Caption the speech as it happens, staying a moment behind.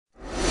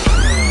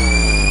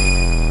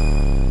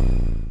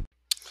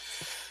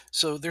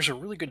So there's a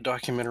really good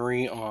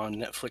documentary on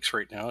Netflix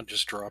right now. It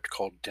just dropped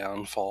called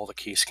Downfall: The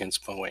Case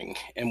Against Boeing.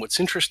 And what's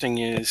interesting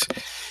is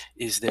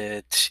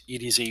that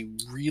it is a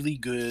really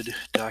good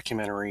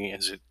documentary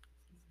as it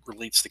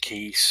relates the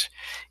case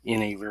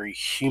in a very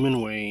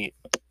human way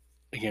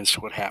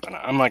against what happened.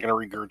 I'm not going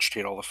to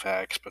regurgitate all the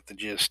facts, but the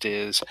gist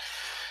is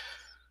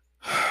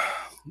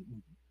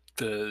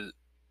the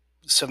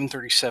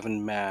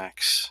 737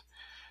 Max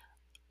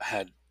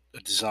had a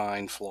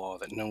design flaw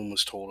that no one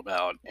was told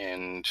about,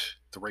 and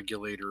the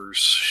regulators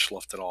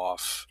sloughed it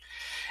off.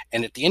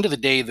 And at the end of the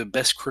day, the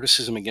best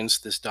criticism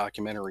against this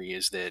documentary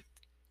is that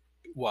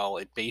while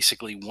it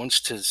basically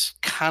wants to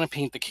kind of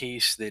paint the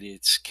case that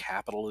it's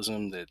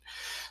capitalism, that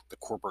the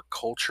corporate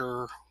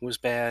culture was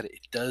bad,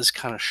 it does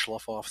kind of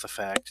slough off the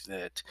fact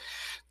that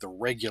the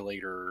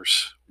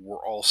regulators were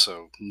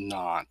also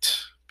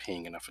not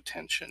paying enough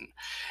attention.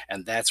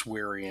 And that's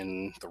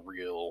wherein the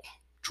real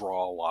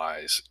draw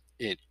lies.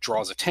 It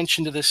draws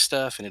attention to this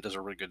stuff and it does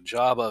a really good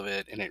job of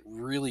it. And it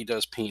really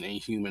does paint a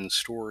human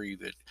story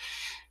that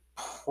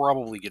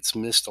probably gets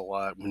missed a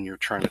lot when you're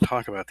trying to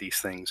talk about these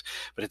things.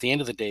 But at the end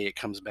of the day, it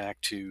comes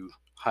back to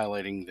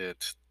highlighting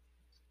that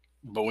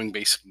Boeing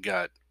basically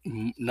got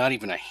not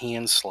even a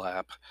hand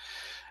slap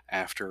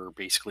after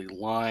basically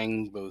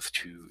lying both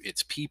to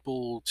its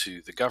people,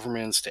 to the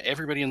governments, to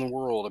everybody in the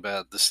world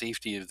about the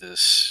safety of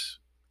this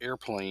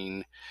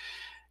airplane,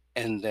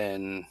 and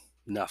then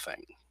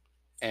nothing.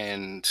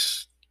 And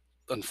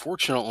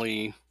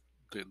unfortunately,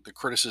 the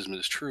criticism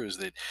is true is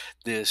that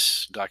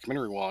this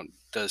documentary, while it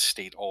does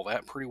state all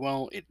that pretty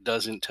well, it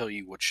doesn't tell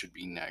you what should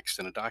be next.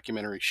 And a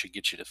documentary should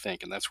get you to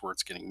think. And that's where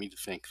it's getting me to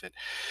think that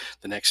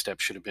the next step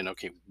should have been,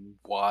 okay,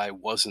 why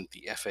wasn't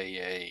the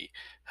FAA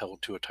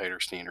held to a tighter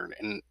standard?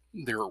 And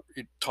there,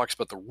 it talks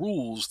about the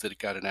rules that it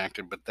got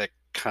enacted, but that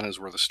kind of is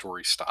where the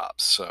story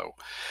stops. So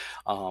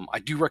I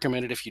do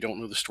recommend it if you don't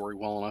know the story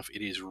well enough.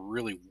 It is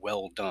really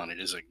well done. It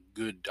is a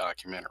good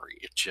documentary.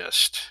 It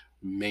just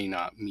may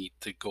not meet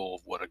the goal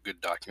of what a good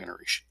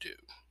documentary should do.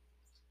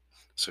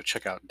 So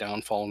check out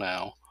Downfall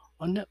now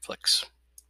on Netflix.